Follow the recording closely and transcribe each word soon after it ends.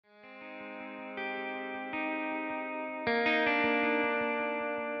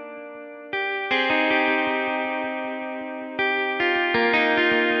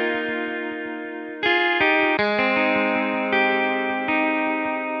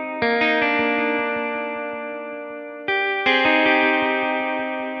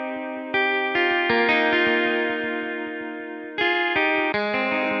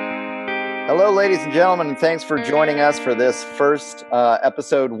Hello, ladies and gentlemen, and thanks for joining us for this first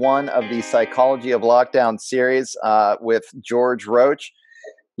episode 1 of the Psychology of Lockdown series with George Roach.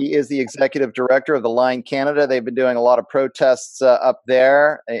 He is the executive director of the Line Canada. They've been doing a lot of protests up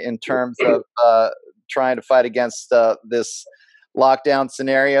there in terms of trying to fight against this lockdown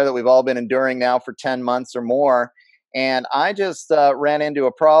scenario that we've all been enduring now for 10 months or more. And I just ran into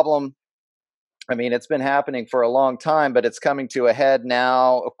a problem. I mean, it's been happening for a long time, but it's coming to a head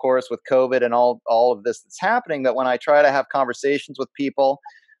now, of course, with COVID and all of this that's happening, that when I try to have conversations with people,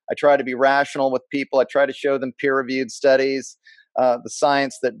 I try to be rational with people. I try to show them peer-reviewed studies, the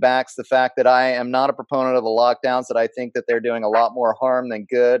science that backs the fact that I am not a proponent of the lockdowns, that I think that they're doing a lot more harm than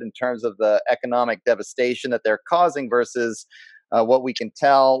good in terms of the economic devastation that they're causing versus what we can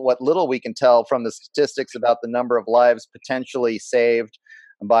tell, what little we can tell from the statistics about the number of lives potentially saved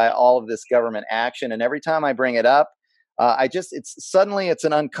by all of this government action. And every time I bring it up, it's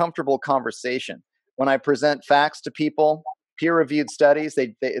an uncomfortable conversation. When I present facts to people, peer-reviewed studies,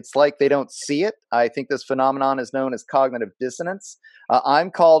 it's like they don't see it. I think this phenomenon is known as cognitive dissonance. I'm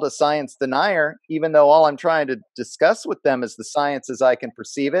called a science denier, even though all I'm trying to discuss with them is the science as I can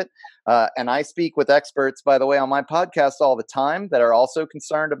perceive it. And I speak with experts, by the way, on my podcast all the time that are also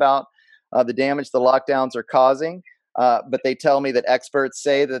concerned about the damage the lockdowns are causing. But they tell me that experts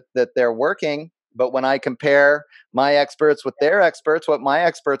say that they're working. But when I compare my experts with their experts, what my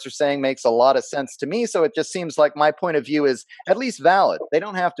experts are saying makes a lot of sense to me. So it just seems like my point of view is at least valid. They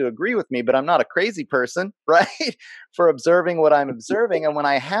don't have to agree with me, but I'm not a crazy person, right? For observing what I'm observing. And when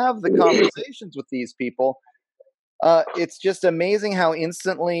I have the conversations with these people, it's just amazing how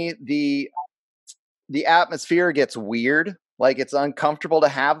instantly the atmosphere gets weird. Like it's uncomfortable to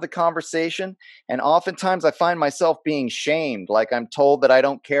have the conversation. And oftentimes I find myself being shamed. Like I'm told that I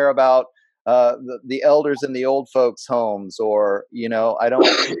don't care about the elders in the old folks' homes, or, I don't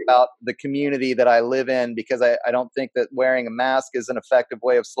think about the community that I live in because I don't think that wearing a mask is an effective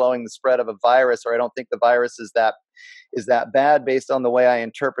way of slowing the spread of a virus, or I don't think the virus is that bad based on the way I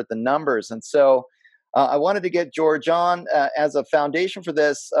interpret the numbers. And so I wanted to get George on as a foundation for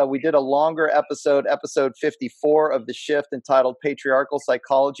this. We did a longer episode 54 of The Shift, entitled Patriarchal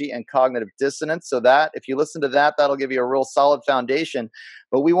Psychology and Cognitive Dissonance. So that, if you listen to that, that'll give you a real solid foundation.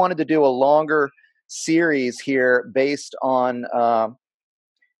 But we wanted to do a longer series here based on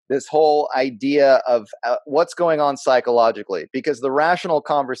this whole idea of what's going on psychologically, because the rational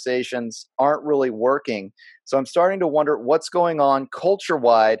conversations aren't really working. So I'm starting to wonder what's going on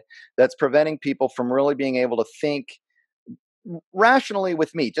culture-wide that's preventing people from really being able to think rationally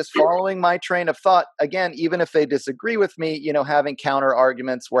with me, just following my train of thought. Again, even if they disagree with me, having counter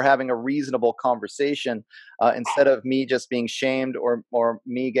arguments, we're having a reasonable conversation instead of me just being shamed or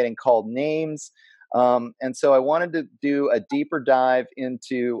me getting called names. And so I wanted to do a deeper dive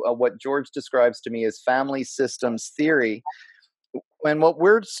into what George describes to me as family systems theory. And what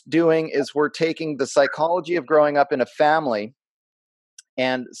we're doing is we're taking the psychology of growing up in a family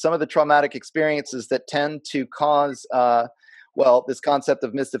and some of the traumatic experiences that tend to cause, this concept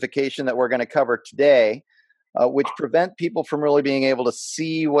of mystification that we're going to cover today, which prevent people from really being able to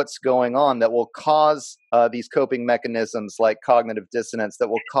see what's going on, that will cause these coping mechanisms like cognitive dissonance, that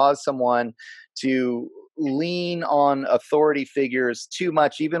will cause someone to lean on authority figures too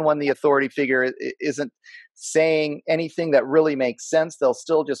much, even when the authority figure isn't saying anything that really makes sense. They'll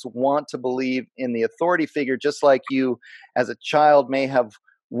still just want to believe in the authority figure, just like you as a child may have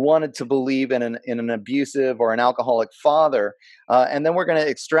wanted to believe in an abusive or an alcoholic father. And then we're going to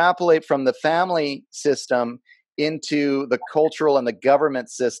extrapolate from the family system into the cultural and the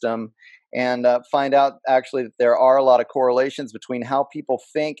government system, and find out actually that there are a lot of correlations between how people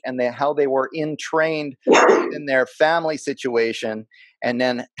think and how they were entrained in their family situation, and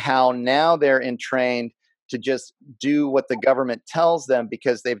then how now they're entrained to just do what the government tells them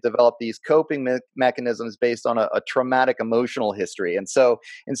because they've developed these coping mechanisms based on a traumatic emotional history. And so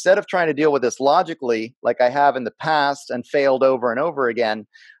instead of trying to deal with this logically, like I have in the past and failed over and over again,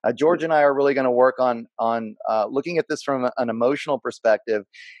 George and I are really going to work on looking at this from an emotional perspective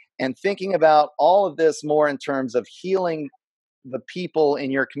and thinking about all of this more in terms of healing the people in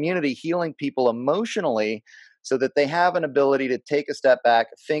your community, healing people emotionally, so that they have an ability to take a step back,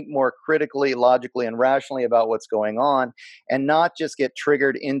 think more critically, logically, and rationally about what's going on, and not just get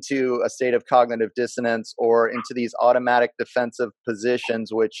triggered into a state of cognitive dissonance or into these automatic defensive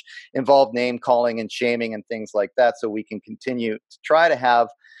positions, which involve name calling and shaming and things like that. So we can continue to try to have,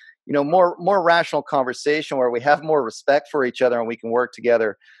 more rational conversation where we have more respect for each other and we can work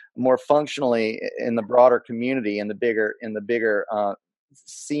together more functionally in the broader community, in the bigger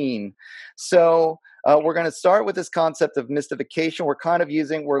scene. So we're going to start with this concept of mystification.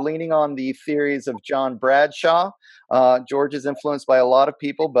 We're leaning on the theories of John Bradshaw. George is influenced by a lot of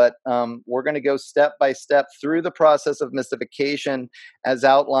people, but we're going to go step by step through the process of mystification as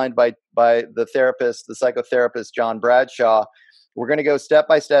outlined by the psychotherapist John Bradshaw. We're going to go step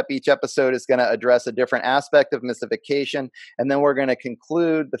by step. Each episode is going to address a different aspect of mystification. And then we're going to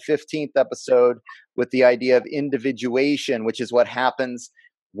conclude the 15th episode with the idea of individuation, which is what happens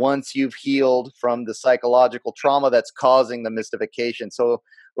once you've healed from the psychological trauma that's causing the mystification. So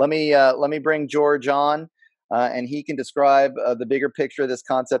let me bring George on, and he can describe the bigger picture of this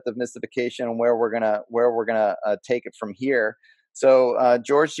concept of mystification and where we're gonna take it from here. So,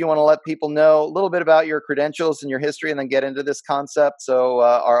 George, do you want to let people know a little bit about your credentials and your history, and then get into this concept so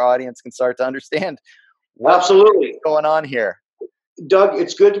our audience can start to understand what's going on here? Doug,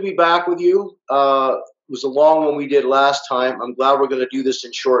 it's good to be back with you. It was a long one we did last time. I'm glad we're going to do this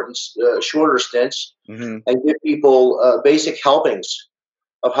in shorter stints, and give people basic helpings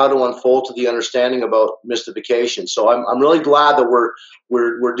of how to unfold to the understanding about mystification. So I'm really glad that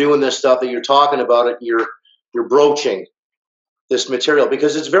we're doing this stuff, that you're talking about it. You're broaching this material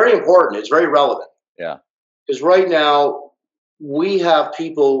because it's very important. It's very relevant. Yeah. Because right now we have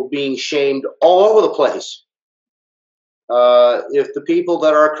people being shamed all over the place. If the people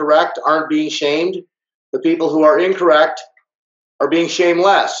that are correct aren't being shamed, the people who are incorrect are being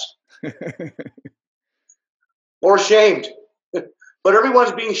shameless or shamed. But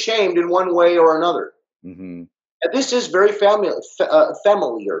everyone's being shamed in one way or another. And this is very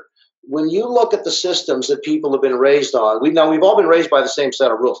familiar. When you look at the systems that people have been raised on, we've all been raised by the same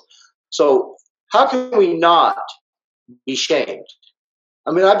set of rules. So how can we not be shamed?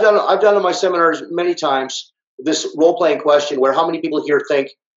 I mean, I've done in my seminars many times this role-playing question where how many people here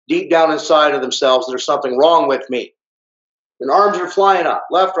think deep down inside of themselves there's something wrong with me? And arms are flying up,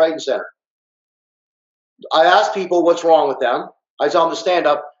 left, right, and center. I ask people what's wrong with them. I tell them to stand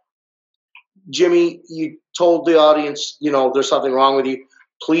up. Jimmy, you told the audience, there's something wrong with you.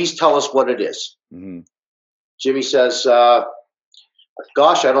 Please tell us what it is. Jimmy says,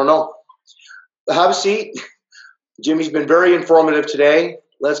 gosh, I don't know. Have a seat. Jimmy's been very informative today.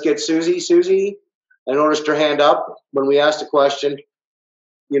 Let's get Susie. Susie, I noticed her hand up when we asked a question.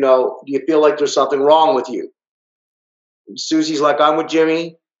 Do you feel like there's something wrong with you? And Susie's like, I'm with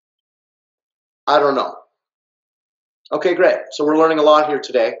Jimmy. I don't know. Okay, great. So we're learning a lot here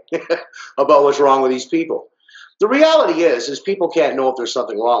today about what's wrong with these people. The reality is people can't know if there's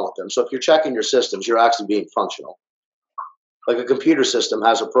something wrong with them. So if you're checking your systems, you're actually being functional. Like a computer system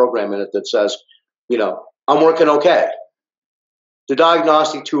has a program in it that says, I'm working okay. The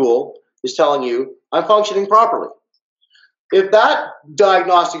diagnostic tool is telling you I'm functioning properly. If that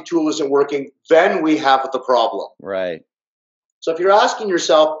diagnostic tool isn't working, then we have the problem. Right. So if you're asking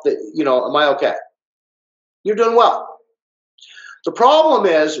yourself that, am I okay? You're doing well. The problem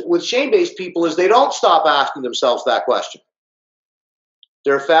is with shame-based people is they don't stop asking themselves that question.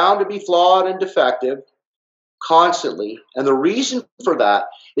 They're found to be flawed and defective constantly. And the reason for that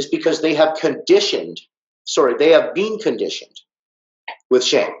is because they have been conditioned with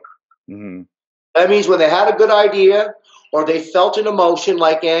shame. That means when they had a good idea or they felt an emotion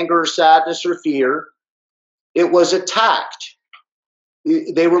like anger or sadness or fear, it was attacked.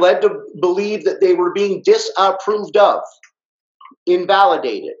 They were led to believe that they were being disapproved of,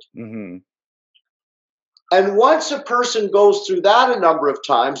 invalidated. And once a person goes through that a number of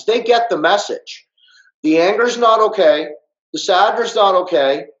times, they get the message. The anger's not okay. The sadness not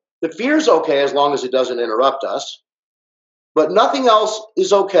okay. The fear's okay as long as it doesn't interrupt us. But nothing else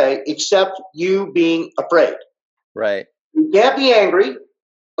is okay except you being afraid. Right. You can't be angry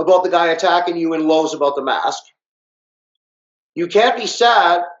about the guy attacking you in Lowe's about the mask. You can't be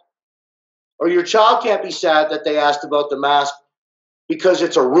sad, or your child can't be sad that they asked about the mask because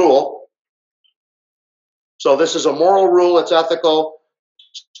it's a rule. So this is a moral rule. It's ethical.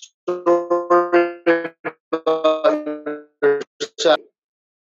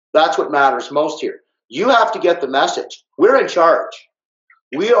 That's what matters most here. You have to get the message. We're in charge.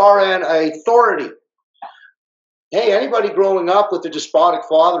 We are an authority. Hey, anybody growing up with a despotic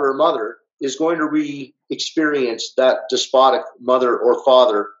father or mother is going to re-experience that despotic mother or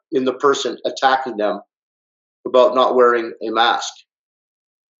father in the person attacking them about not wearing a mask.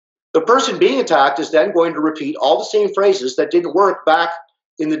 The person being attacked is then going to repeat all the same phrases that didn't work back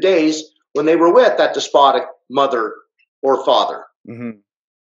in the days when they were with that despotic mother or father.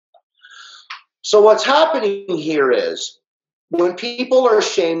 So what's happening here is when people are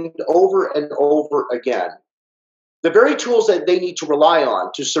shamed over and over again, the very tools that they need to rely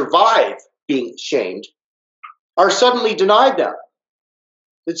on to survive being shamed are suddenly denied them.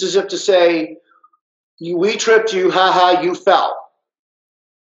 It's as if to say, we tripped you, ha, you fell.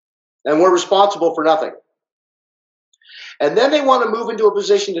 And we're responsible for nothing. And then they want to move into a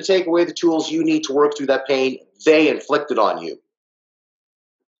position to take away the tools you need to work through that pain they inflicted on you.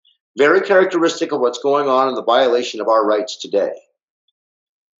 Very characteristic of what's going on in the violation of our rights today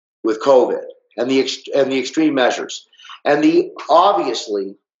with COVID and the extreme measures and the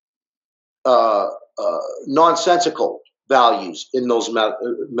obviously nonsensical values in those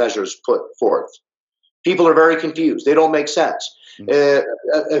measures put forth. People are very confused. They don't make sense. Mm-hmm.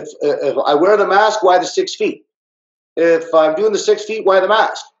 If I wear the mask, why the 6 feet? If I'm doing the 6 feet, why the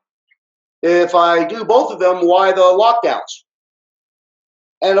mask? If I do both of them, why the lockdowns?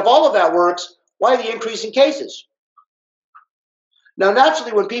 And if all of that works, why the increase in cases? Now,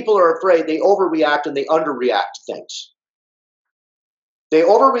 naturally, when people are afraid, they overreact and they underreact to things. They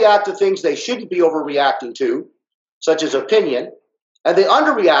overreact to things they shouldn't be overreacting to, such as opinion, and they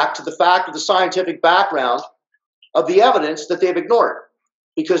underreact to the fact of the scientific background of the evidence that they've ignored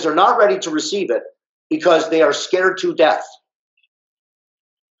because they're not ready to receive it because they are scared to death.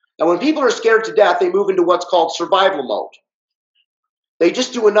 And when people are scared to death, they move into what's called survival mode. They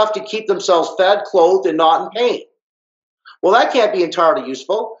just do enough to keep themselves fed, clothed, and not in pain. Well, that can't be entirely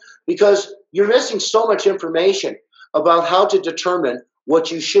useful because you're missing so much information about how to determine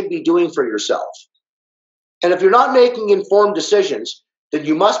what you should be doing for yourself. And if you're not making informed decisions, then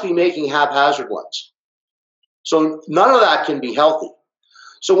you must be making haphazard ones. So none of that can be healthy.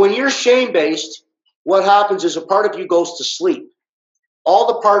 So when you're shame-based, what happens is a part of you goes to sleep. All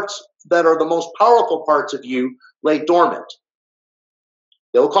the parts that are the most powerful parts of you lay dormant.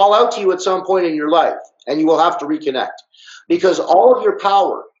 They'll call out to you at some point in your life, and you will have to reconnect. Because all of your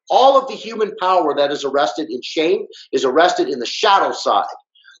power, all of the human power that is arrested in shame is arrested in the shadow side.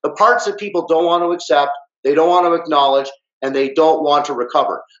 The parts that people don't want to accept, they don't want to acknowledge, and they don't want to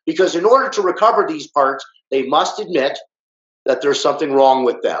recover. Because in order to recover these parts, they must admit that there's something wrong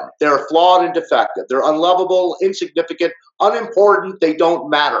with them. They're flawed and defective. They're unlovable, insignificant, unimportant. They don't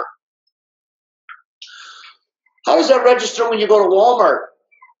matter. How does that register when you go to Walmart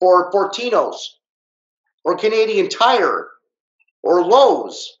or Fortino's or Canadian Tire or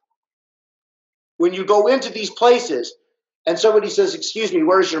Lowe's? When you go into these places and somebody says, "Excuse me,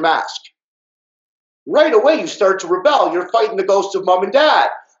 where's your mask?" Right away you start to rebel. You're fighting the ghosts of mom and dad.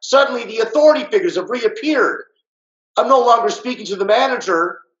 Suddenly the authority figures have reappeared. I'm no longer speaking to the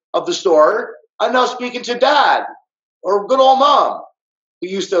manager of the store. I'm now speaking to dad or good old mom who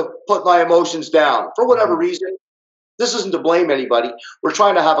used to put my emotions down for whatever reason. This isn't to blame anybody. We're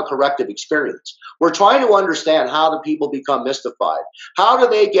trying to have a corrective experience. We're trying to understand how do people become mystified? How do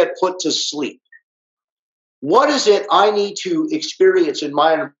they get put to sleep? What is it I need to experience in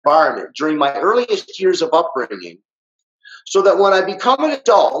my environment during my earliest years of upbringing so that when I become an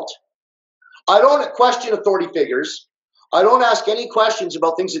adult, I don't question authority figures. I don't ask any questions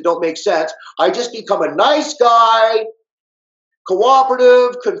about things that don't make sense. I just become a nice guy,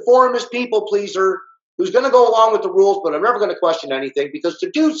 cooperative, conformist people pleaser who's going to go along with the rules, but I'm never going to question anything because to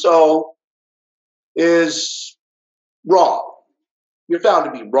do so is wrong. You're found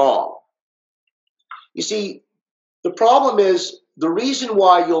to be wrong. You see, the problem is the reason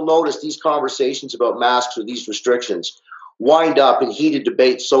why you'll notice these conversations about masks or these restrictions wind up in heated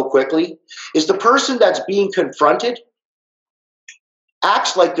debate so quickly is the person that's being confronted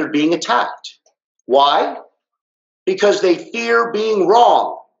acts like they're being attacked. Why? Because they fear being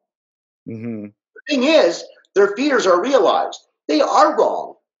wrong. Mm-hmm. The thing is, their fears are realized. They are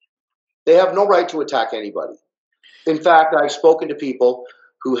wrong. They have no right to attack anybody. In fact, I've spoken to people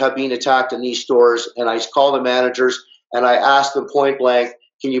who have been attacked in these stores, and I call the managers and I ask them point blank,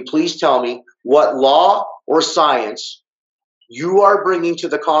 can you please tell me what law or science you are bringing to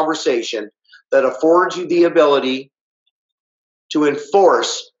the conversation that affords you the ability to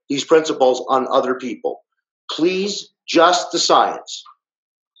enforce these principles on other people? Please, just the science.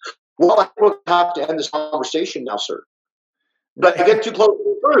 Well, I will have to end this conversation now, sir. But I get too close to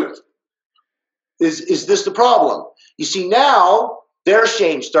the truth. Is this the problem? You see, now their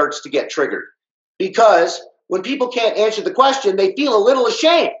shame starts to get triggered because when people can't answer the question, they feel a little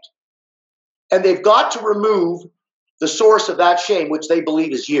ashamed. And they've got to remove the source of that shame, which they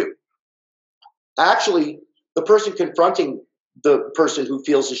believe is you. Actually, the person confronting the person who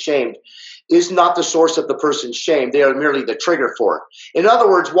feels ashamed is not the source of the person's shame. They are merely the trigger for it. In other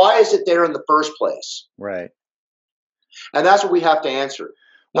words, why is it there in the first place? Right. And that's what we have to answer.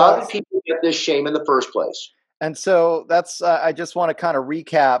 How did people get this shame in the first place? And so that's, I just want to kind of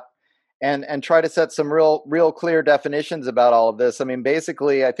recap and try to set some real clear definitions about all of this. I mean,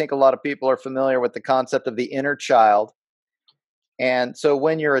 basically, I think a lot of people are familiar with the concept of the inner child. And so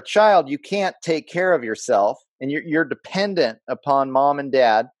when you're a child, you can't take care of yourself and you're dependent upon mom and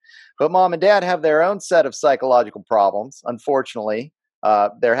dad. But mom and dad have their own set of psychological problems, unfortunately.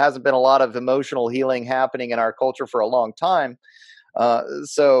 There hasn't been a lot of emotional healing happening in our culture for a long time.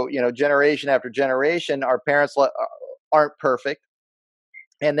 So, generation after generation, our parents aren't perfect.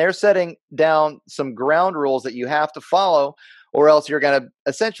 And they're setting down some ground rules that you have to follow, or else you're going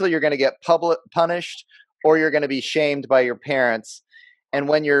to get punished, or you're going to be shamed by your parents. And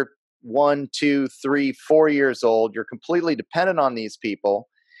when you're 1, 2, 3, 4 years old, you're completely dependent on these people.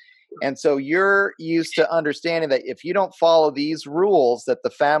 And so you're used to understanding that if you don't follow these rules that the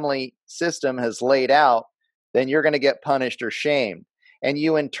family system has laid out, then you're going to get punished or shamed. And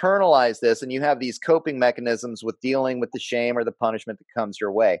you internalize this and you have these coping mechanisms with dealing with the shame or the punishment that comes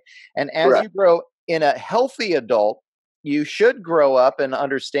your way. And as Correct. you grow in a healthy adult, you should grow up and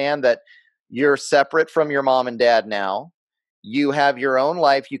understand that you're separate from your mom and dad now. You have your own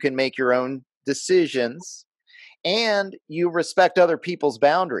life. You can make your own decisions and you respect other people's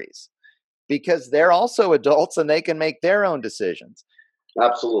boundaries because they're also adults and they can make their own decisions.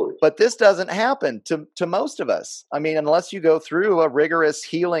 Absolutely. But this doesn't happen to most of us. I mean, unless you go through a rigorous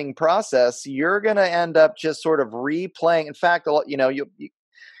healing process, you're going to end up just sort of replaying. In fact,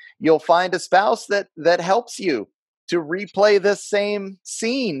 you'll find a spouse that helps you to replay this same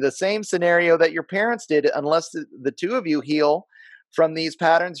scene, the same scenario that your parents did. Unless the two of you heal from these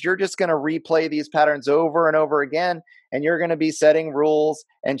patterns, you're just going to replay these patterns over and over again, and you're going to be setting rules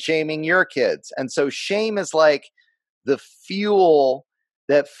and shaming your kids. And so shame is like the fuel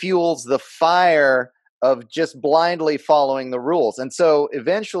that fuels the fire of just blindly following the rules. And so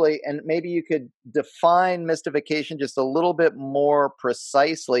eventually, and maybe you could define mystification just a little bit more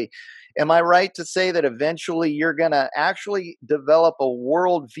precisely. Am I right to say that eventually you're going to actually develop a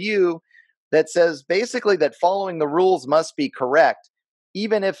worldview that says basically that following the rules must be correct,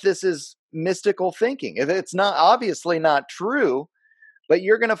 even if this is mystical thinking? If it's not obviously not true, but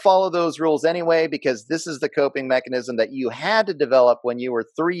you're going to follow those rules anyway, because this is the coping mechanism that you had to develop when you were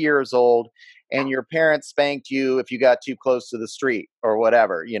 3 years old and your parents spanked you if you got too close to the street or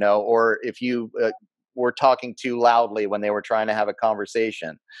whatever, or if you were talking too loudly when they were trying to have a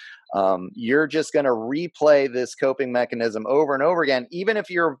conversation. You're just going to replay this coping mechanism over and over again, even if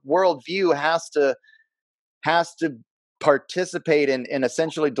your worldview has to participate in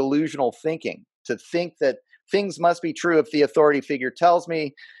essentially delusional thinking, to think that things must be true if the authority figure tells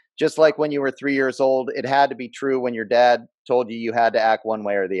me. Just like when you were 3 years old, it had to be true when your dad told you had to act one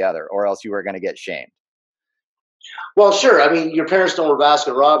way or the other, or else you were going to get shamed. Well, sure. I mean, your parents know where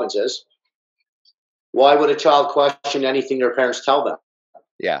Baskin Robbins is. Why would a child question anything their parents tell them?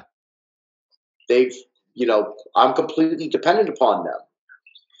 Yeah. I'm completely dependent upon them.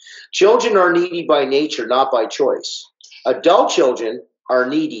 Children are needy by nature, not by choice. Adult children are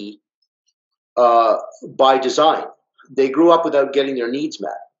needy by design. They grew up without getting their needs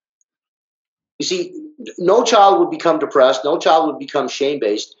met. You see, no child would become depressed, no child would become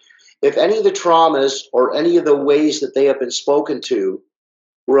shame-based if any of the traumas or any of the ways that they have been spoken to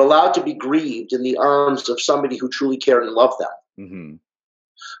were allowed to be grieved in the arms of somebody who truly cared and loved them. Mm-hmm.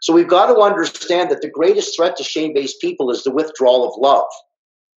 So we've got to understand that the greatest threat to shame-based people is the withdrawal of love.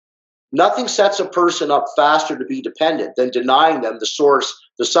 Nothing sets a person up faster to be dependent than denying them the source,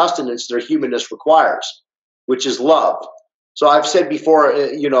 the sustenance their humanness requires, which is love. So I've said before,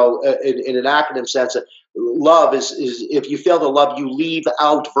 in an acronym sense, that love is if you fail to love, you leave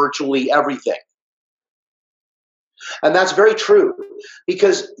out virtually everything. And that's very true,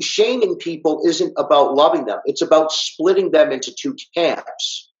 because shaming people isn't about loving them. It's about splitting them into two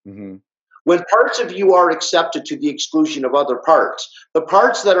camps. Mm-hmm. When parts of you are accepted to the exclusion of other parts, the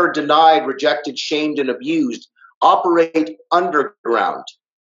parts that are denied, rejected, shamed, and abused operate underground.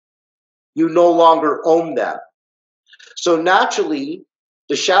 You no longer own them. So naturally,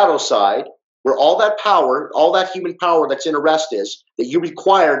 the shadow side, where all that power, all that human power that's in a rest is, that you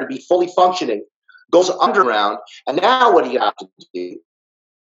require to be fully functioning, goes underground. And now what do you have to do?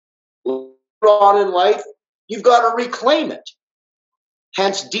 Later on in life, you've got to reclaim it.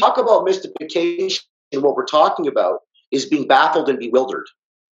 Hence, talk about mystification. What we're talking about is being baffled and bewildered.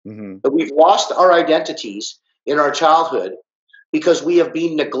 Mm-hmm. That we've lost our identities in our childhood because we have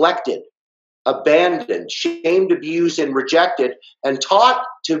been neglected, abandoned, shamed, abused, and rejected, and taught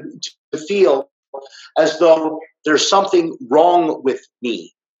to feel as though there's something wrong with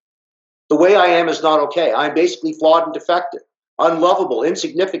me. The way I am is not okay. I'm basically flawed and defective, unlovable,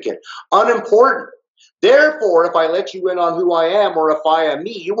 insignificant, unimportant. Therefore, if I let you in on who I am, or if I am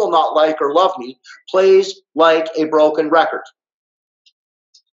me, you will not like or love me, plays like a broken record.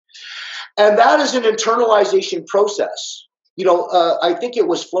 And that is an internalization process. I think it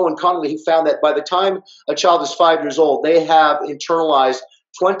was Flo and Connolly who found that by the time a child is 5 years old, they have internalized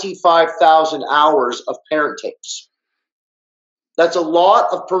 25,000 hours of parent tapes. That's a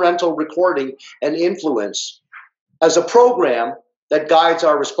lot of parental recording and influence as a program that guides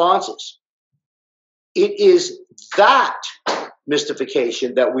our responses. It is that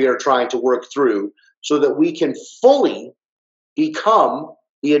mystification that we are trying to work through so that we can fully become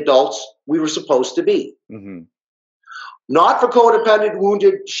the adults we were supposed to be. Mm-hmm. Not for codependent,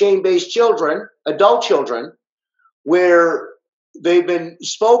 wounded, shame-based children, adult children, where they've been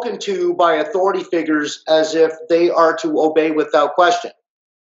spoken to by authority figures as if they are to obey without question.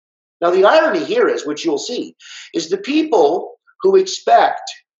 Now, the irony here is, which you'll see, is the people who expect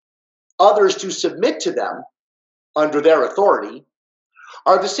others to submit to them under their authority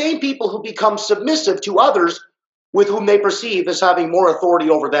are the same people who become submissive to others with whom they perceive as having more authority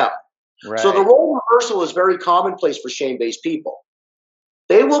over them. Right. So the role reversal is very commonplace for shame-based people.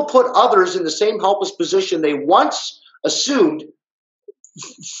 They will put others in the same helpless position they once assumed,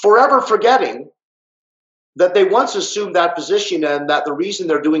 forever forgetting that they once assumed that position and that the reason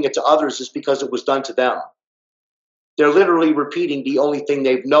they're doing it to others is because it was done to them. They're literally repeating the only thing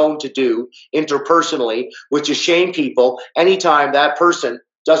they've known to do interpersonally, which is shame people anytime that person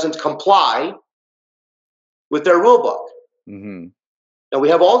doesn't comply with their rule book. Mm-hmm. Now, we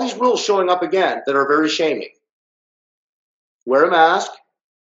have all these rules showing up again that are very shaming. Wear a mask.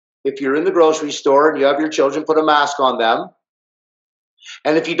 If you're in the grocery store and you have your children, put a mask on them.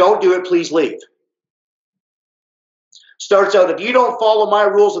 And if you don't do it, please leave. Starts out, if you don't follow my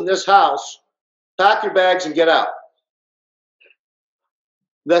rules in this house, pack your bags and get out.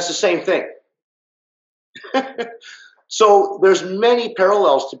 That's the same thing. So there's many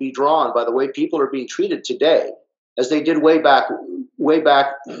parallels to be drawn by the way people are being treated today as they did way back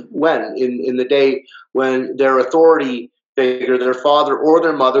when, in the day when their authority figure, their father or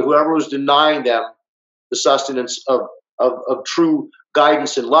their mother, whoever was denying them the sustenance of true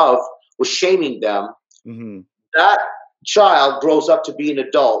guidance and love, was shaming them. Mm-hmm. That child grows up to be an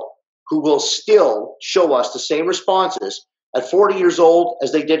adult who will still show us the same responses at 40 years old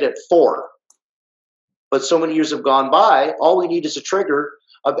as they did at 4. But so many years have gone by, all we need is a trigger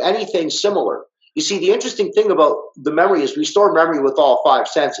of anything similar. You see, the interesting thing about the memory is we store memory with all 5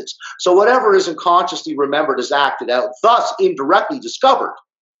 senses. So whatever isn't consciously remembered is acted out, thus indirectly discovered.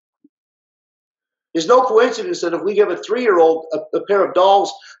 There's no coincidence that if we give a 3-year-old a pair of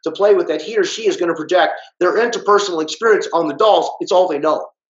dolls to play with, that he or she is going to project their interpersonal experience on the dolls. It's all they know.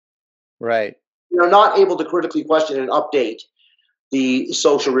 Right. They're not able to critically question and update the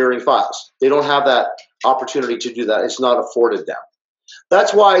social rearing files. They don't have that opportunity to do that. It's not afforded them.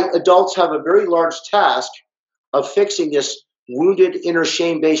 That's why adults have a very large task of fixing this wounded inner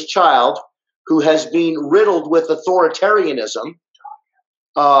shame-based child who has been riddled with authoritarianism,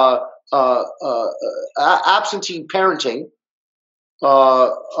 absentee parenting,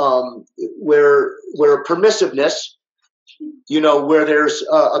 where permissiveness, where there's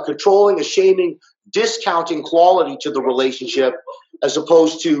a controlling, a shaming, discounting quality to the relationship as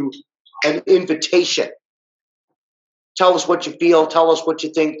opposed to an invitation. Tell us what you feel. Tell us what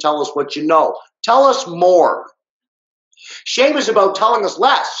you think. Tell us what you know. Tell us more. Shame is about telling us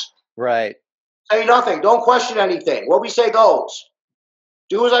less. Right. Say nothing. Don't question anything. What we say goes.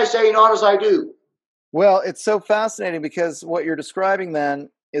 Do as I say, not as I do. Well, it's so fascinating because what you're describing then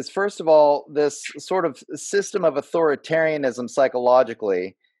is, first of all, this sort of system of authoritarianism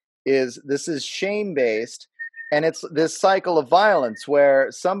psychologically is shame-based, and it's this cycle of violence where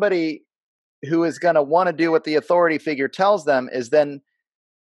somebody who is going to want to do what the authority figure tells them is then,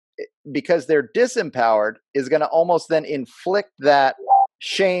 because they're disempowered, is going to almost then inflict that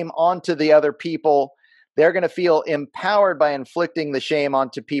shame onto the other people. They're going to feel empowered by inflicting the shame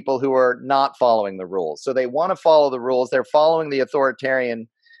onto people who are not following the rules. So they want to follow the rules. They're following the authoritarian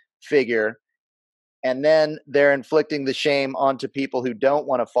figure, and then they're inflicting the shame onto people who don't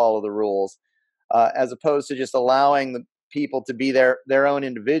want to follow the rules, as opposed to just allowing the people to be their own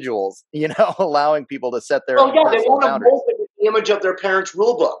individuals, allowing people to set their own personal they want boundaries. To mold in the image of their parents'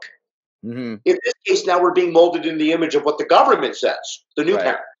 rule book. Mm-hmm. In this case, now we're being molded in the image of what the government says, the new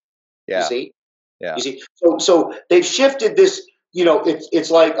parent. Yeah. You see? Yeah. You see? So they've shifted this,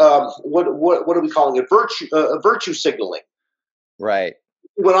 it's like, what are we calling it? Virtue signaling. Right.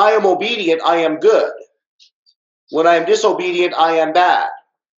 When I am obedient, I am good. When I am disobedient, I am bad.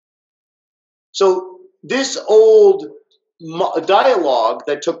 So this old dialogue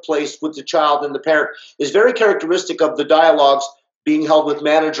that took place with the child and the parent is very characteristic of the dialogues being held with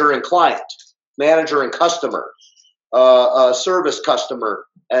manager and client, manager and customer, service customer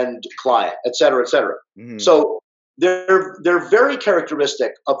and client, et cetera, et cetera. Mm-hmm. So they're very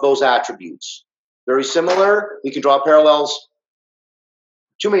characteristic of those attributes. Very similar. We can draw parallels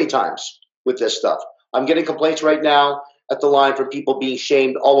too many times with this stuff. I'm getting complaints right now at the line from people being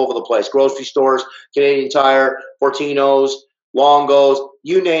shamed all over the place. Grocery stores, Canadian Tire, Fortinos, Longos,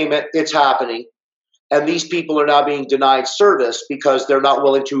 you name it, it's happening. And these people are now being denied service because they're not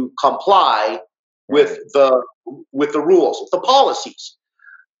willing to comply with the rules, the policies.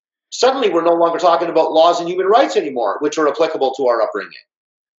 Suddenly, we're no longer talking about laws and human rights anymore, which are applicable to our upbringing.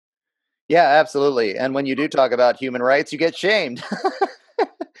 Yeah, absolutely. And when you do talk about human rights, you get shamed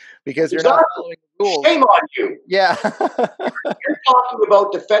because you're not following the rules. Shame on you. Yeah. You're talking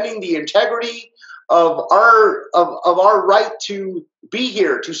about defending the integrity of our right to be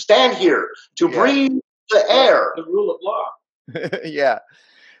here, to stand here, to breathe the air. The rule of law. Yeah.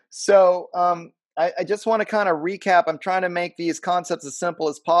 So I just want to kind of recap. I'm trying to make these concepts as simple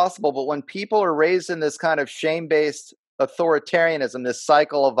as possible. But when people are raised in this kind of shame-based authoritarianism, this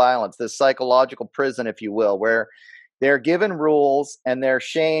cycle of violence, this psychological prison, if you will, where they're given rules and they're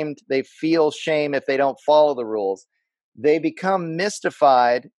shamed, they feel shame if they don't follow the rules. They become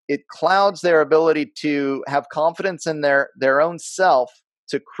mystified. It clouds their ability to have confidence in their own self,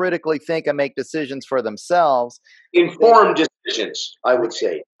 to critically think and make decisions for themselves. Informed decisions, I would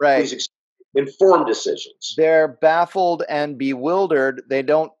say. Right. Please, informed decisions. They're baffled and bewildered. They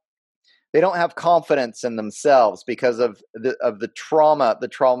don't have confidence in themselves because of the trauma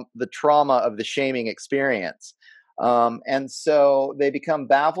of the shaming experience. And so they become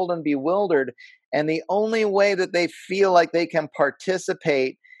baffled and bewildered. And the only way that they feel like they can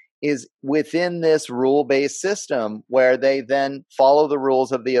participate is within this rule-based system, where they then follow the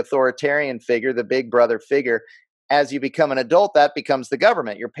rules of the authoritarian figure, the big brother figure. As you become an adult, that becomes the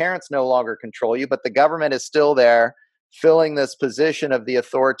government. Your parents no longer control you, but the government is still there, filling this position of the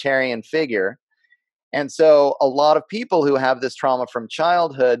authoritarian figure. And so a lot of people who have this trauma from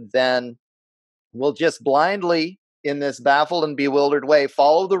childhood then will just blindly, in this baffled and bewildered way,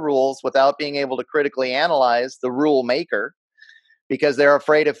 follow the rules without being able to critically analyze the rule maker, because they're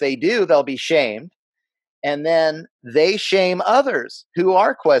afraid if they do, they'll be shamed. And then they shame others who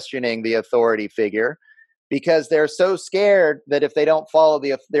are questioning the authority figure, because they're so scared that if they don't follow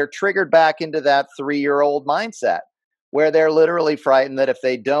they're triggered back into that 3-year-old mindset, where they're literally frightened that if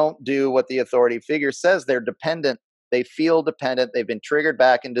they don't do what the authority figure says, they're dependent. They feel dependent. They've been triggered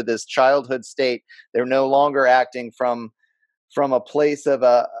back into this childhood state. They're no longer acting from a place of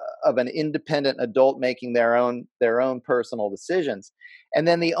an independent adult making their own personal decisions. And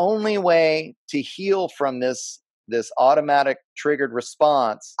then the only way to heal from this automatic triggered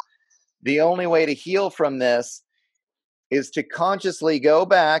response, the only way to heal from this is to consciously go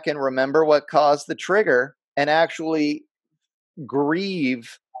back and remember what caused the trigger and actually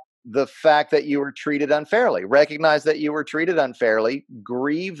grieve the fact that you were treated unfairly. Recognize that you were treated unfairly,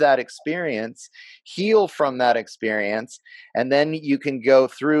 grieve that experience, heal from that experience, and then you can go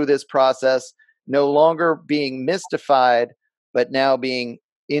through this process no longer being mystified, but now being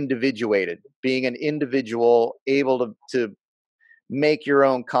individuated, being an individual able to make your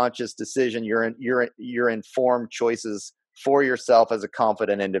own conscious decision, your informed choices for yourself as a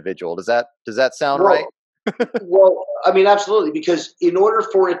confident individual. Does that sound right? Well, I mean, absolutely, because in order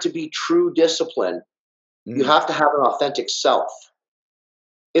for it to be true discipline, you have to have an authentic self.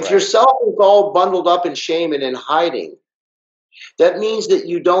 If your self is all bundled up in shame and in hiding, that means that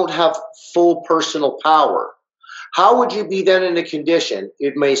you don't have full personal power. How would you be then in a condition,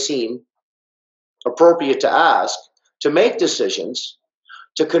 it may seem appropriate to ask, to make decisions,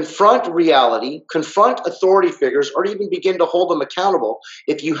 to confront reality, confront authority figures, or even begin to hold them accountable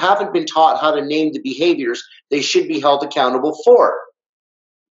if you haven't been taught how to name the behaviors they should be held accountable for?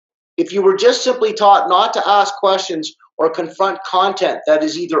 If you were just simply taught not to ask questions or confront content that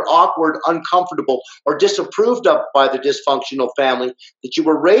is either awkward, uncomfortable, or disapproved of by the dysfunctional family, that you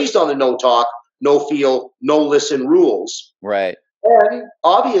were raised on the no talk, no feel, no listen rules. Right. And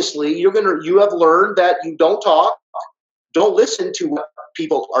obviously you have learned that you don't talk, don't listen to what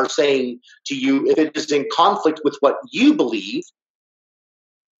people are saying to you if it is in conflict with what you believe,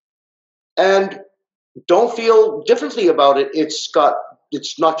 and don't feel differently about it. It's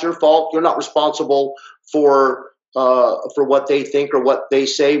not your fault. You're not responsible for what they think or what they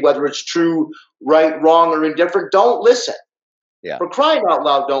say, whether it's true, right, wrong, or indifferent. Don't listen. Yeah. For crying out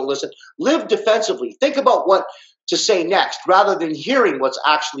loud, don't listen. Live defensively. Think about what to say next rather than hearing what's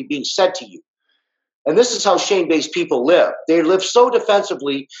actually being said to you. And this is how shame-based people live. They live so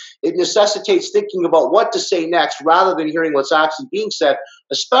defensively, it necessitates thinking about what to say next rather than hearing what's actually being said,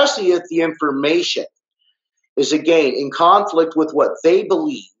 especially if the information is, again, in conflict with what they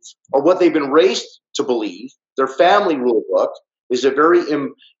believe or what they've been raised to believe, Their family rule book is a very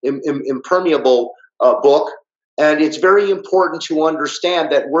impermeable book. And it's very important to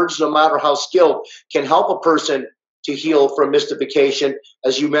understand that words, no matter how skilled, can help a person to heal from mystification.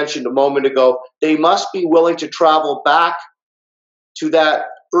 As you mentioned a moment ago, they must be willing to travel back to that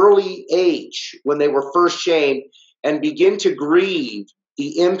early age when they were first shamed and begin to grieve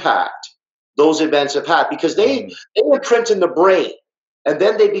the impact those events have had, because they imprint in the brain, and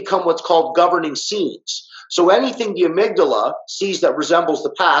then they become what's called governing scenes. So anything the amygdala sees that resembles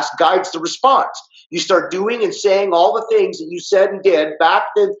the past guides the response. You start doing and saying all the things that you said and did back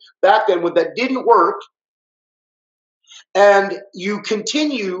then when that didn't work, and you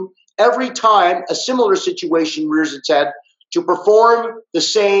continue every time a similar situation rears its head to perform the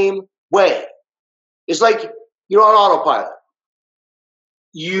same way. It's like you're on autopilot.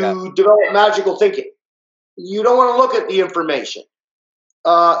 You develop magical thinking. You don't want to look at the information.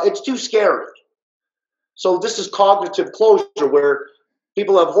 It's too scary. So this is cognitive closure, where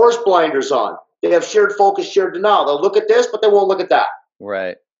people have horse blinders on. They have shared focus, shared denial. They'll look at this, but they won't look at that.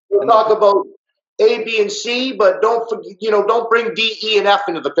 Right. We'll talk about A, B, and C, but don't bring D, E, and F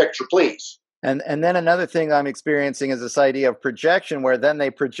into the picture, please. And then another thing I'm experiencing is this idea of projection, where then they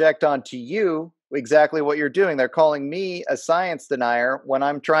project onto you exactly what you're doing. They're calling me a science denier when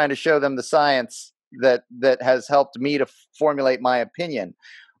I'm trying to show them the science that has helped me to formulate my opinion.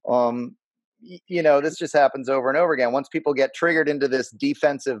 This just happens over and over again. Once people get triggered into this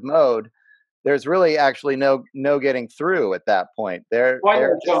defensive mode, there's really actually no getting through at that point. They're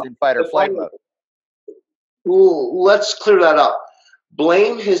just in fight or flight mode. Let's clear that up.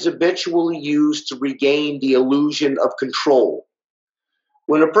 Blame is habitually used to regain the illusion of control.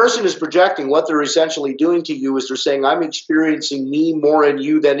 When a person is projecting, what they're essentially doing to you is they're saying, I'm experiencing me more in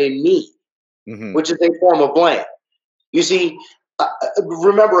you than in me, which is a form of blame. You see,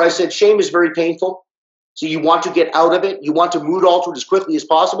 remember I said shame is very painful. So you want to get out of it. You want to mood alter it as quickly as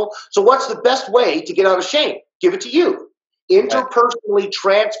possible. So what's the best way to get out of shame? Give it to you. Interpersonally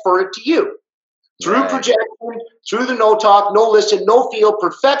transfer it to you. Through projection, through the no talk, no listen, no feel,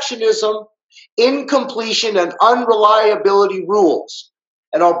 perfectionism, incompletion, and unreliability rules.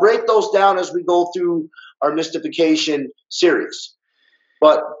 And I'll break those down as we go through our mystification series.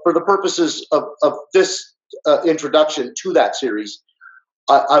 But for the purposes of this introduction to that series,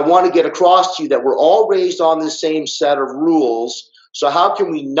 I want to get across to you that we're all raised on the same set of rules. So how can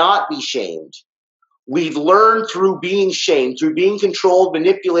we not be shamed? We've learned through being shamed, through being controlled,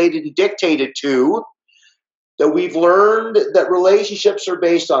 manipulated, and dictated to, that we've learned that relationships are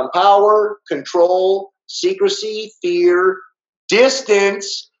based on power, control, secrecy, fear,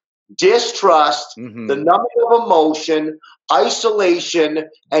 distance, distrust, the numbing of emotion, isolation,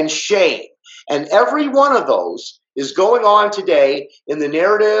 and shame. And every one of those is going on today in the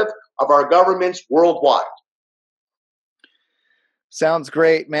narrative of our governments worldwide. Sounds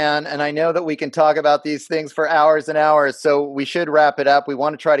great, man. And I know that we can talk about these things for hours and hours, so we should wrap it up. We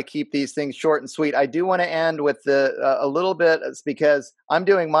want to try to keep these things short and sweet. I do want to end with a little bit, because I'm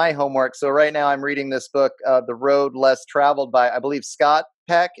doing my homework. So right now I'm reading this book, The Road Less Traveled, by, I believe, Scott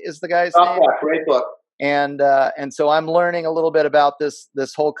Peck is the guy's name. Peck, great book. And so I'm learning a little bit about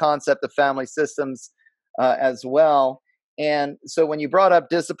this whole concept of family systems as well. And so when you brought up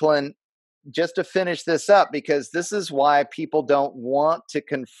discipline, just to finish this up, because this is why people don't want to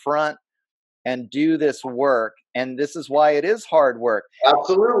confront and do this work, and this is why it is hard work.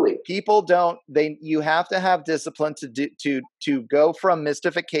 Absolutely. People don't. You have to have discipline to go from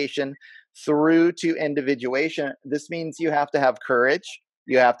mystification through to individuation. This means you have to have courage.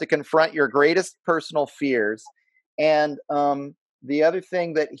 You have to confront your greatest personal fears. And the other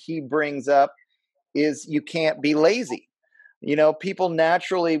thing that he brings up is you can't be lazy. People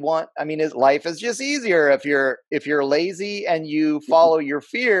naturally want, life is just easier if you're lazy and you follow your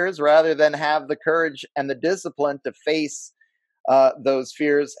fears rather than have the courage and the discipline to face those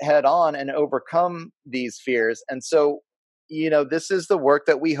fears head on and overcome these fears. And so, this is the work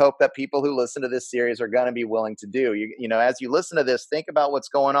that we hope that people who listen to this series are going to be willing to do. As you listen to this, think about what's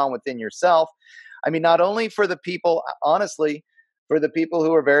going on within yourself. Not only for the people, honestly, for the people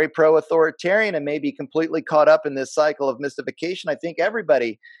who are very pro-authoritarian and may be completely caught up in this cycle of mystification. I think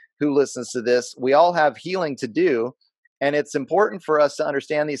everybody who listens to this, we all have healing to do. And it's important for us to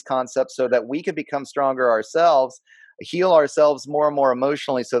understand these concepts so that we can become stronger ourselves, heal ourselves more and more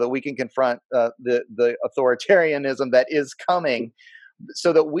emotionally so that we can confront the authoritarianism that is coming,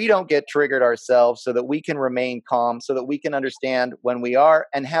 so that we don't get triggered ourselves, so that we can remain calm, so that we can understand when we are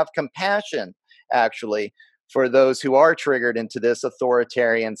and have compassion, actually, for those who are triggered into this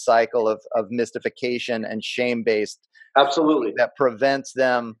authoritarian cycle of mystification and shame-based. Absolutely. That prevents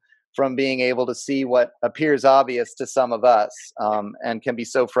them from being able to see what appears obvious to some of us, and can be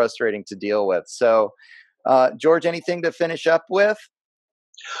so frustrating to deal with. So, George, anything to finish up with?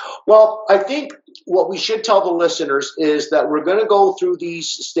 Well, I think what we should tell the listeners is that we're going to go through these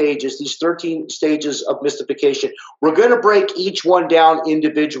stages, these 13 stages of mystification. We're going to break each one down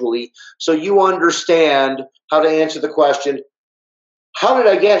individually so you understand how to answer the question, how did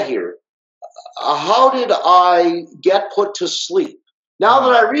I get here? How did I get put to sleep? Now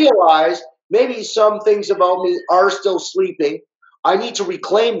that I realize maybe some things about me are still sleeping, I need to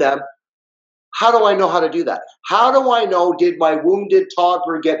reclaim them. How do I know how to do that? How do I know, did my wounded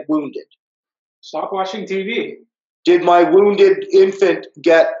toddler get wounded? Stop watching TV. Did my wounded infant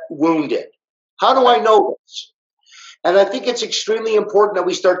get wounded? How do I know this? And I think it's extremely important that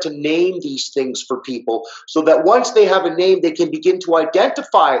we start to name these things for people so that once they have a name, they can begin to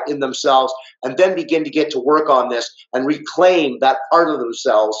identify it in themselves and then begin to get to work on this and reclaim that part of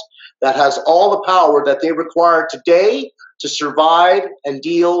themselves that has all the power that they require today to survive and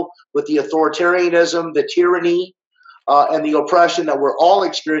deal with the authoritarianism, the tyranny, and the oppression that we're all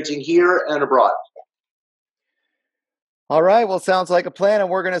experiencing here and abroad. All right. Well, sounds like a plan. And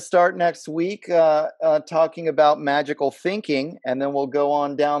we're going to start next week talking about magical thinking, and then we'll go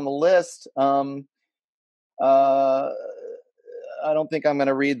on down the list. I don't think I'm going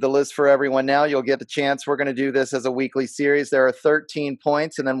to read the list for everyone now. You'll get the chance. We're going to do this as a weekly series. There are 13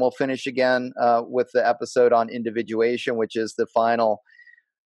 points, and then we'll finish again with the episode on individuation, which is the final,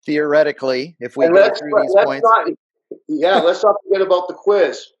 theoretically, if we go through these points. Let's not forget about the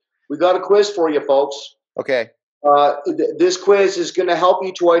quiz. We got a quiz for you, folks. Okay. This quiz is going to help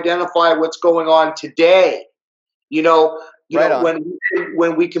you to identify what's going on today.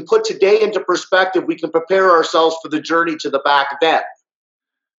 When we can put today into perspective, we can prepare ourselves for the journey to the back then,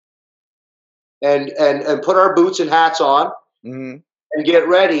 and put our boots and hats on, and get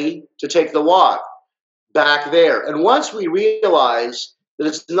ready to take the walk back there. And once we realize that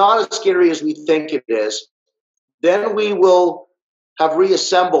it's not as scary as we think it is, then we will have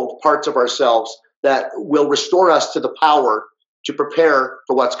reassembled parts of ourselves that will restore us to the power to prepare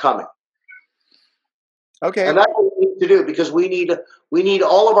for what's coming. Okay. And that's what we need to do, because we need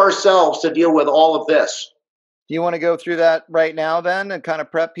all of ourselves to deal with all of this. Do you want to go through that right now then and kind of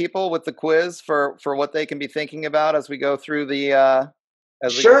prep people with the quiz for what they can be thinking about as we go through the go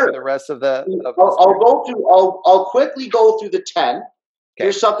through the rest of the I'll quickly go through the 10. Okay.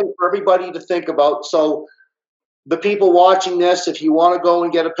 Here's something for everybody to think about. So the people watching this, if you want to go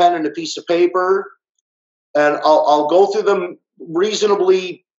and get a pen and a piece of paper, and I'll go through them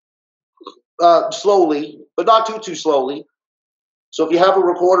reasonably slowly, but not too slowly. So if you have a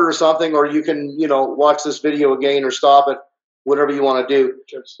recorder or something, or you can, watch this video again or stop it, whatever you want to do.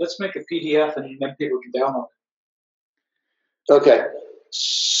 Let's make a PDF and then people can download it. Okay.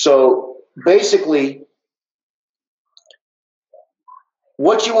 So basically,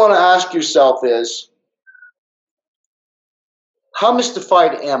 what you want to ask yourself is, how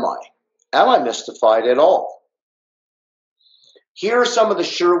mystified am I? Am I mystified at all? Here are some of the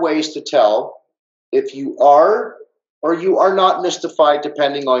sure ways to tell if you are or you are not mystified,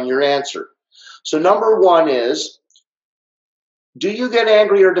 depending on your answer. So number one is, do you get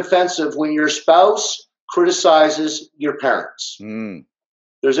angry or defensive when your spouse criticizes your parents?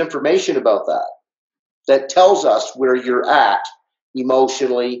 There's information about that tells us where you're at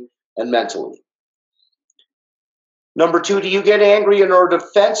emotionally and mentally. Number two, do you get angry or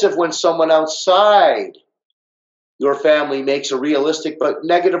defensive when someone outside your family makes a realistic but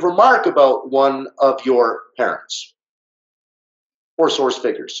negative remark about one of your parents or source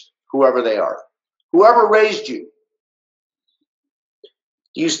figures, whoever they are, whoever raised you?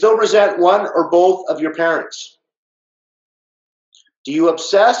 Do you still resent one or both of your parents? Do you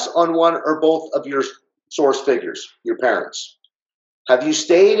obsess on one or both of your source figures, your parents? Have you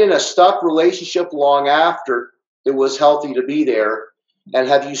stayed in a stuck relationship long after it was healthy to be there? And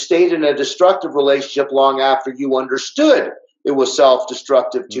have you stayed in a destructive relationship long after you understood it was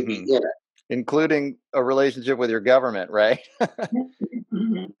self-destructive to be in it? Including a relationship with your government, right?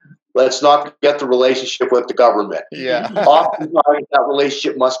 Let's not forget the relationship with the government. Yeah. Oftentimes that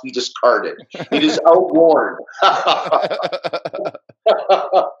relationship must be discarded. It is outworn.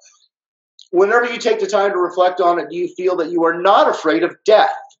 Whenever you take the time to reflect on it, do you feel that you are not afraid of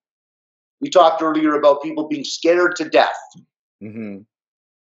death? We talked earlier about people being scared to death. Do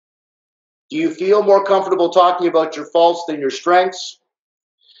you feel more comfortable talking about your faults than your strengths?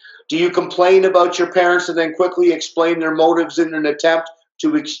 Do you complain about your parents and then quickly explain their motives in an attempt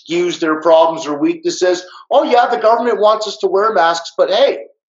to excuse their problems or weaknesses? Oh yeah, the government wants us to wear masks, but hey,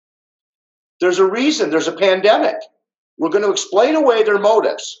 there's a reason. There's a pandemic. We're going to explain away their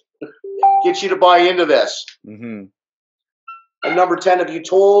motives. get you to buy into this. Mm-hmm. And number 10, have you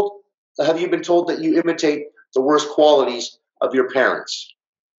been told that you imitate the worst qualities of your parents?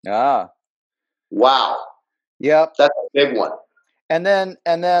 Ah. Wow. Yep. That's a big one. And then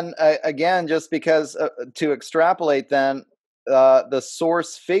again, just because to extrapolate, then the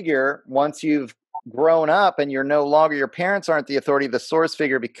source figure, once you've grown up and you're no longer, your parents aren't the authority, the source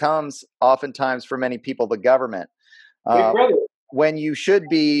figure becomes oftentimes for many people the government. When you should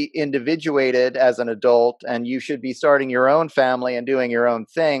be individuated as an adult and you should be starting your own family and doing your own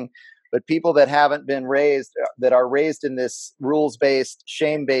thing. But people that haven't been raised, that are raised in this rules-based,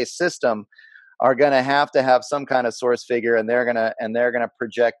 shame-based system, are going to have some kind of source figure, and they're going to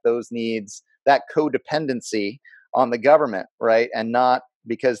project those needs, that codependency, on the government, right? And not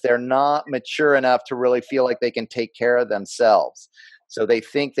because they're not mature enough to really feel like they can take care of themselves. So they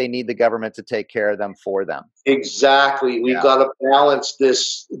think they need the government to take care of them for them. Exactly. We've got to balance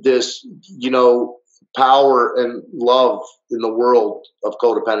this, power and love in the world of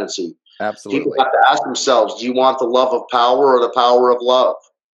codependency. Absolutely. People have to ask themselves, do you want the love of power or the power of love?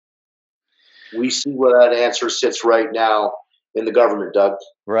 We see where that answer sits right now in the government, Doug.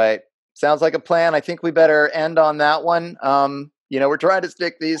 Right. Sounds like a plan. I think we better end on that one. We're trying to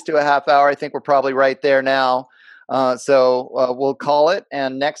stick these to a half hour. I think we're probably right there now. So we'll call it.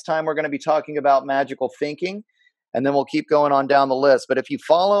 And next time we're going to be talking about magical thinking. And then we'll keep going on down the list. But if you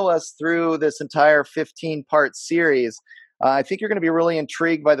follow us through this entire 15-part series, I think you're going to be really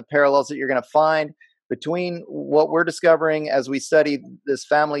intrigued by the parallels that you're going to find between what we're discovering as we study this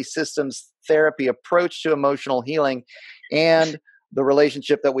family systems therapy approach to emotional healing and the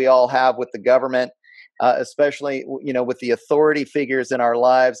relationship that we all have with the government, especially, with the authority figures in our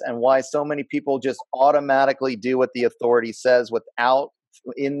lives, and why so many people just automatically do what the authority says without,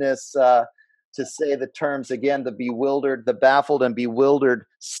 in this, to say the terms again, the baffled and bewildered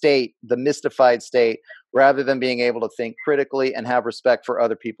state, the mystified state, rather than being able to think critically and have respect for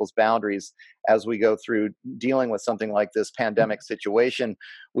other people's boundaries as we go through dealing with something like this pandemic situation.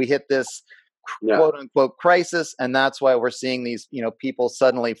 We hit this quote unquote crisis, and that's why we're seeing these, people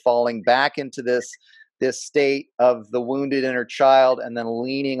suddenly falling back into this state of the wounded inner child, and then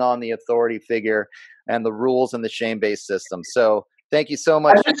leaning on the authority figure and the rules and the shame-based system. So thank you so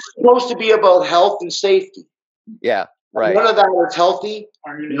much. And it's supposed to be about health and safety. Yeah, right. None of that is healthy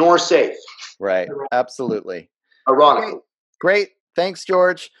nor safe. Right. Absolutely. Ironically. Great. Thanks,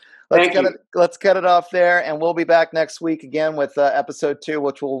 George. Let's cut it off there, and we'll be back next week again with episode 2,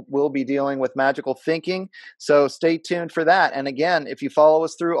 which we'll be dealing with magical thinking. So stay tuned for that. And again, if you follow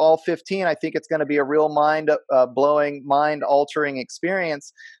us through all 15, I think it's going to be a real mind-blowing, mind-altering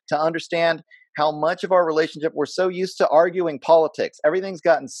experience to understand how much of our relationship, we're so used to arguing politics. Everything's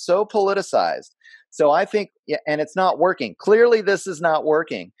gotten so politicized. So I think, and it's not working. Clearly, this is not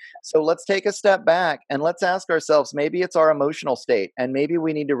working. So let's take a step back and let's ask ourselves, maybe it's our emotional state, and maybe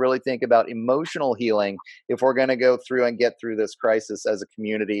we need to really think about emotional healing if we're going to go through and get through this crisis as a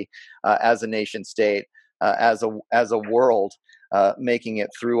community, as a nation state, as a world, making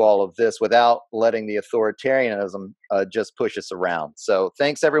it through all of this without letting the authoritarianism just push us around. So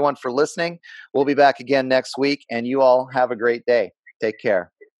thanks everyone for listening. We'll be back again next week, and you all have a great day. Take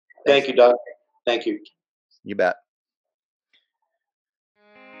care. Thank you, Doug. Thank you. You bet.